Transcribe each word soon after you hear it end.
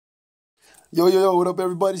Yo, what up,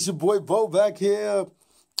 everybody? It's your boy Bo back here.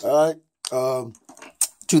 All right.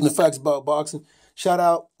 Choosing the facts about boxing. Shout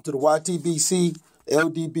out to the YTBC,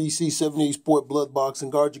 LDBC, 70 Sport, Blood Boxing,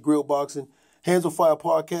 Garcia Grill Boxing, Hands on Fire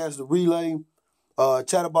Podcast, The Relay,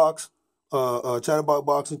 Chatterbox, Chatterbox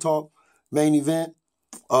Boxing Talk, Main Event.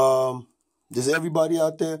 There's everybody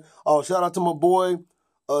out there. Oh, shout out to my boy,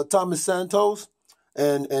 Thomas Santos,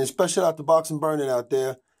 and special out to Boxing Burning out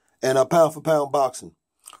there, and Pound for Pound Boxing.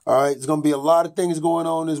 All right, there's going to be a lot of things going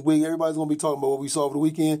on this week. Everybody's going to be talking about what we saw over the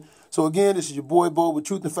weekend. So, again, this is your boy Bo with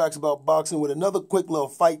Truth and Facts about Boxing with another quick little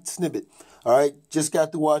fight snippet. All right, just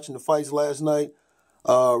got through watching the fights last night.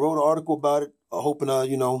 Wrote an article about it. Hoping,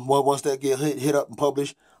 once that get hit up and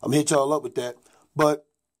published, I'm going to hit y'all up with that. But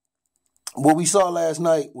what we saw last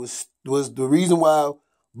night was the reason why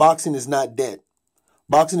boxing is not dead.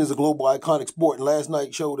 Boxing is a global iconic sport, and last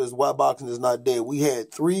night showed us why boxing is not dead. We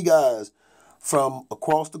had three guys from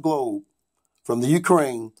across the globe, from the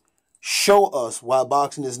Ukraine, show us why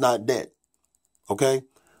boxing is not dead. Okay?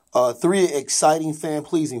 Three exciting,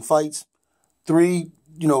 fan-pleasing fights. Three,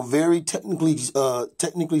 very technically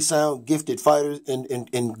sound, gifted fighters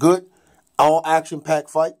and good, all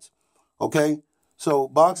action-packed fights. Okay? So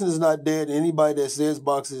boxing is not dead. Anybody that says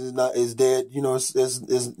boxing is dead, no,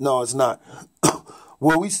 it's not.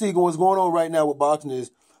 What we see what's going on right now with boxing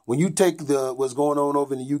is, when you take what's going on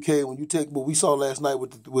over in the UK, when you take what we saw last night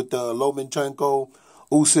with Lomachenko,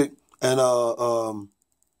 Usyk, and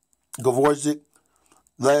Gavorzik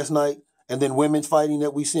last night, and then women's fighting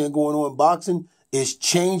that we seeing going on, boxing is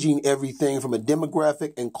changing everything from a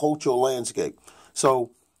demographic and cultural landscape.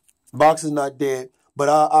 So boxing's not dead. But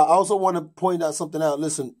I also want to point out something out.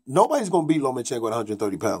 Listen, nobody's going to beat Lomachenko at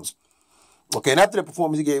 130 pounds. Okay, and after the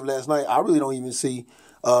performance he gave last night, I really don't even see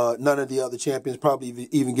none of the other champions probably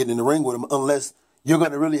even getting in the ring with him, unless you're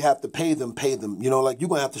going to really have to pay them. You're going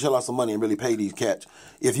to have to shell out some money and really pay these cats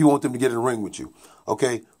if you want them to get in the ring with you.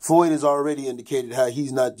 Okay, Floyd has already indicated how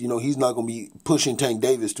he's not going to be pushing Tank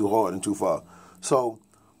Davis too hard and too far. So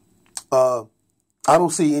I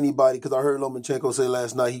don't see anybody, because I heard Lomachenko say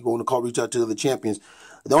last night he's going to reach out to the champions.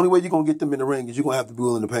 The only way you're going to get them in the ring is you're going to have to be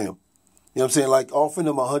willing to pay them. You know what I'm saying? Like offering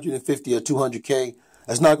them 150 or 200K,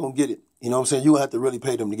 that's not going to get it. You know what I'm saying? You have to really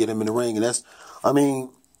pay them to get them in the ring. And that's,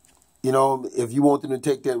 if you want them to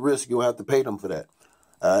take that risk, you'll have to pay them for that.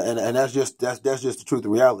 And that's just the truth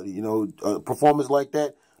of reality. Performance like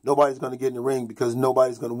that, nobody's going to get in the ring because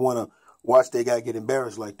nobody's going to want to watch that guy get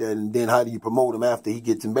embarrassed like that. And then how do you promote him after he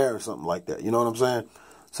gets embarrassed, something like that? You know what I'm saying?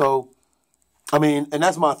 So, and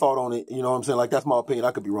that's my thought on it. You know what I'm saying? Like, that's my opinion.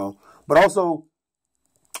 I could be wrong. But also,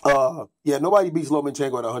 nobody beats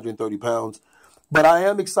Lomachenko at 130 pounds. But I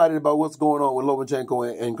am excited about what's going on with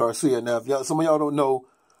Lomachenko and Garcia. Now, if some of y'all don't know,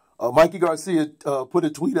 Mikey Garcia put a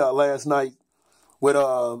tweet out last night with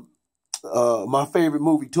my favorite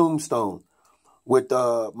movie, Tombstone, with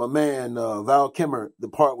my man Val Kilmer, the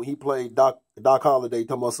part where he played Doc Holliday,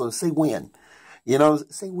 talking about something, say when.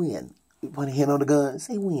 Say when. You put a hand on the gun,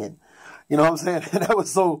 say when. You know what I'm saying? that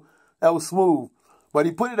was smooth. But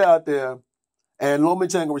he put it out there. And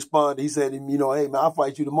Lomachenko responded. He said, hey, man, I'll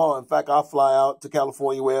fight you tomorrow. In fact, I'll fly out to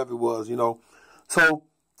California, wherever it was, So,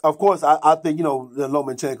 of course, I think,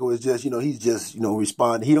 Lomachenko is just, he's just,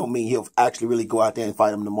 responding. He don't mean he'll actually really go out there and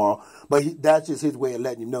fight him tomorrow. But that's just his way of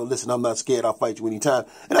letting him know, listen, I'm not scared. I'll fight you anytime.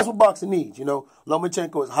 And that's what boxing needs,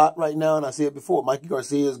 Lomachenko is hot right now, and I said before, Mikey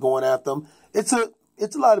Garcia is going after him. It's a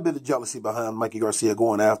lot of bit of jealousy behind Mikey Garcia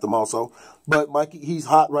going after him also. But Mikey, he's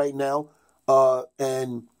hot right now,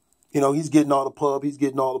 and he's getting all the pub. He's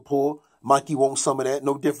getting all the pull. Mikey wants some of that.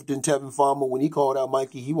 No different than Tevin Farmer. When he called out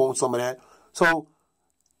Mikey, he wants some of that. So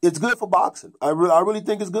it's good for boxing. I really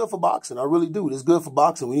think it's good for boxing. I really do. It's good for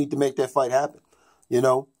boxing. We need to make that fight happen.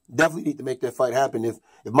 Definitely need to make that fight happen. If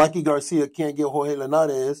Mikey Garcia can't get Jorge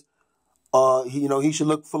Linares, he should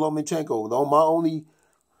look for Lomachenko. My only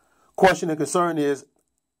question and concern is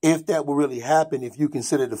if that will really happen, if you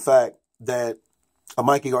consider the fact that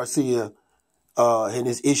Mikey Garcia and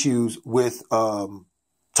his issues with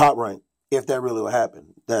Top Rank, if that really will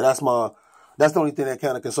happen. That's the only thing that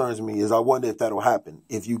kind of concerns me, is I wonder if that'll happen.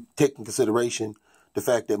 If you take in consideration the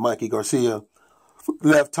fact that Mikey Garcia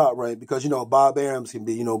left Top Rank, because, Bob Arams can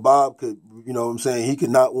be, Bob could, he could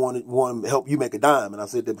not want to help you make a dime. And I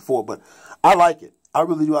said that before, but I like it. I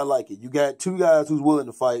really do. I like it. You got two guys who's willing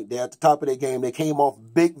to fight. They're at the top of their game. They came off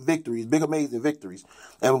big victories, big amazing victories,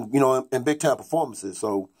 and, and big time performances.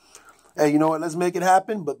 So, hey, you know what? Let's make it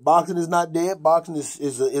happen. But boxing is not dead. Boxing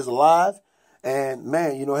is alive. And,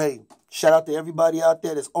 man, hey, shout out to everybody out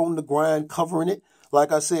there that's on the grind covering it.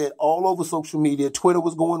 Like I said, all over social media. Twitter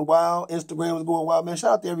was going wild. Instagram was going wild. Man,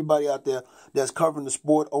 shout out to everybody out there that's covering the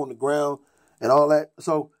sport on the ground. and all that.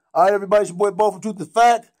 So, all right, everybody, it's your boy Bo from Truth is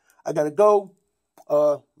Fact. I got to go.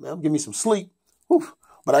 Man, give me some sleep. Whew.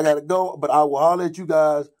 But I got to go. But I will holler at you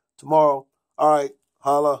guys tomorrow. All right,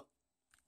 holla.